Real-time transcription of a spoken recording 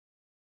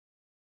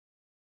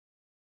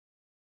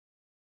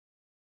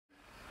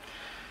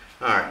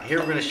Alright, here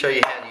we're going to show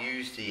you how to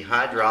use the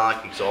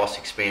hydraulic exhaust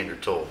expander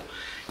tool.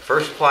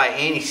 First, apply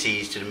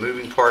anti-seize to the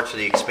moving parts of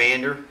the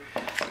expander.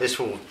 This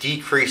will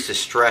decrease the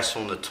stress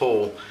on the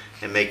tool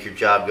and make your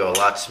job go a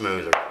lot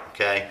smoother.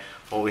 Okay,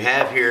 what we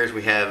have here is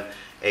we have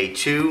a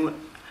 2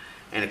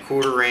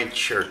 1/4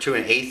 inch or 2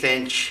 1/8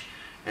 inch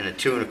and a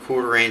 2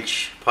 1/4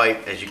 inch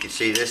pipe. As you can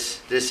see,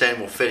 this end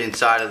will fit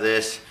inside of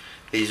this.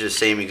 These are the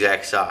same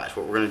exact size.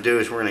 What we're going to do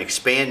is we're going to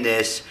expand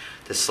this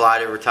to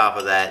slide over top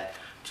of that,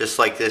 just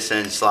like this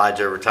end slides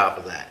over top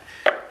of that.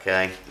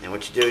 Okay, and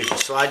what you do is you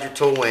slide your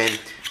tool in,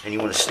 and you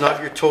want to snug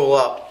your tool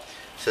up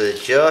so that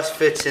it just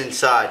fits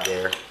inside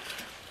there,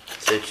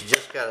 so that you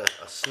just got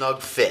a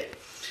snug fit.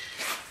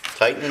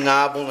 Tighten the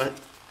knob on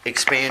the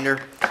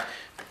expander,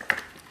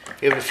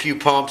 give it a few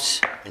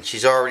pumps, and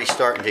she's already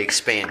starting to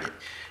expand it.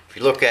 If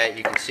you look at it,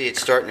 you can see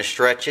it's starting to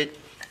stretch it.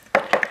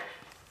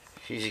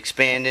 She's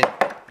expanding.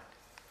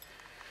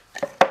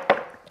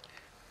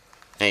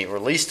 Now you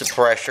release the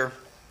pressure,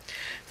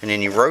 and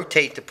then you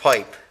rotate the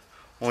pipe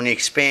on the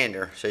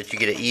expander so that you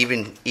get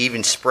an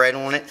even spread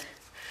on it.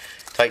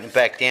 Tighten it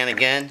back down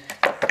again.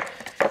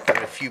 Give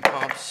it a few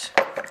pumps.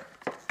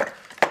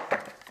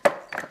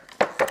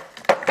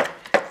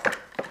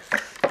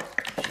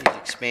 She's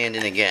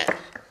expanding again.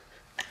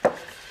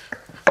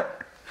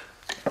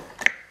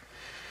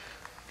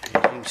 As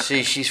you can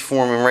see, she's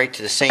forming right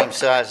to the same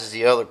size as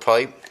the other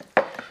pipe.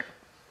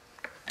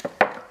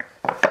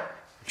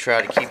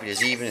 Try to keep it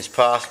as even as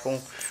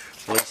possible.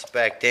 Release it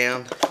back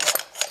down.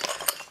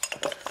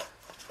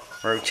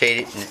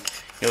 Rotate it, and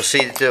you'll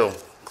see that they'll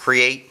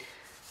create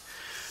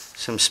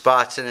some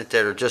spots in it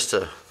that are just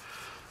a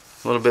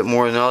little bit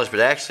more than others, but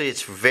actually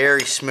it's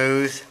very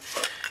smooth.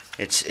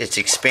 It's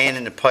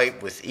expanding the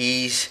pipe with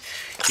ease.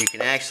 You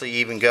can actually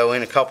even go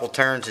in a couple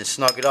turns and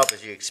snug it up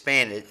as you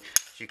expand it.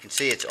 As you can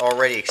see, it's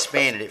already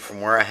expanded it from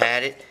where I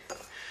had it.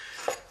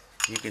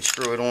 You can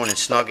screw it on and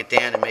snug it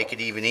down and make it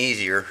even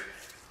easier,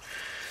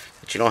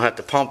 but you don't have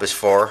to pump as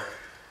far.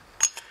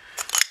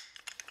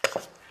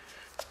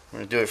 We're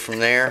going to do it from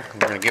there. We're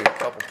going to give it a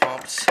couple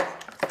pumps.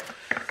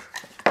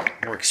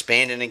 We're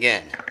expanding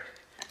again.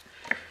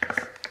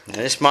 Now,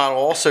 this model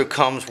also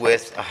comes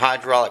with a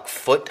hydraulic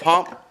foot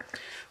pump,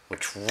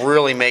 which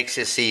really makes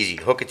this easy.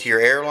 Hook it to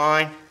your air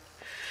line,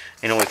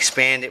 and it'll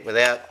expand it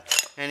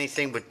without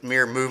anything but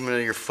mere movement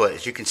of your foot.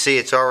 As you can see,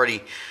 it's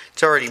already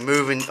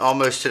moving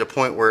almost to the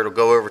point where it'll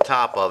go over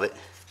top of it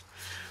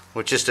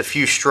with just a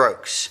few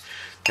strokes.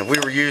 And we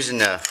were using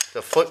the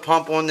foot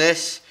pump on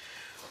this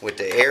with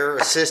the air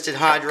assisted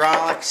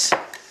hydraulics.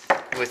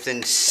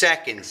 Within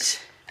seconds,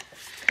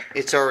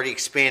 it's already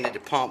expanded the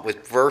pump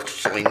with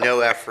virtually no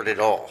effort at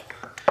all.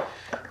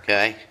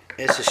 Okay,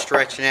 this is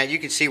stretching out. You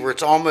can see where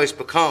it's almost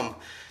become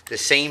the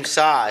same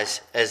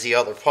size as the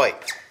other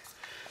pipe.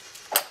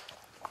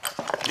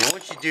 Now,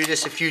 once you do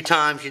this a few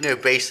times, you know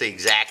basically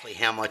exactly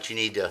how much you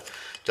need to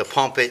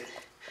pump it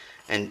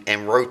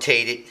and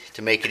rotate it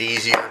to make it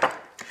easier.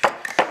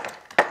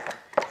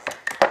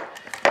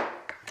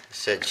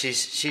 Said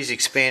she's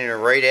expanding her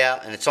right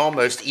out, and it's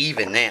almost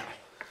even now.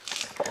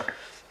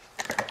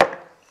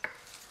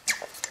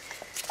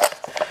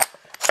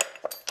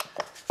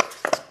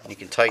 You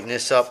can tighten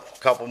this up a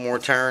couple more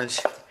turns,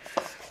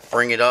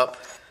 bring it up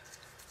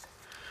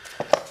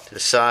to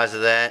the size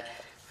of that.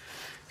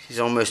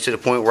 She's almost to the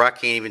point where I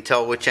can't even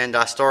tell which end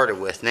I started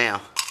with now,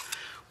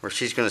 where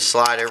she's going to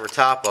slide over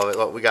top of it.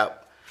 Look, we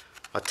got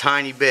a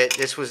tiny bit.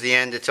 This was the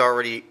end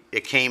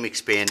it came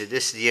expanded.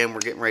 This is the end we're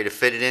getting ready to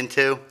fit it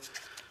into.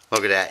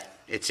 Look at that.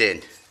 It's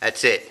in.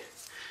 That's it.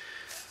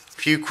 A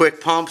few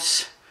quick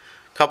pumps,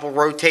 a couple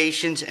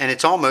rotations, and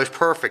it's almost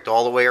perfect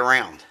all the way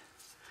around.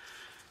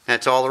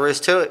 That's all there is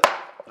to it.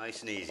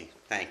 Nice and easy.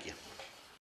 Thank you.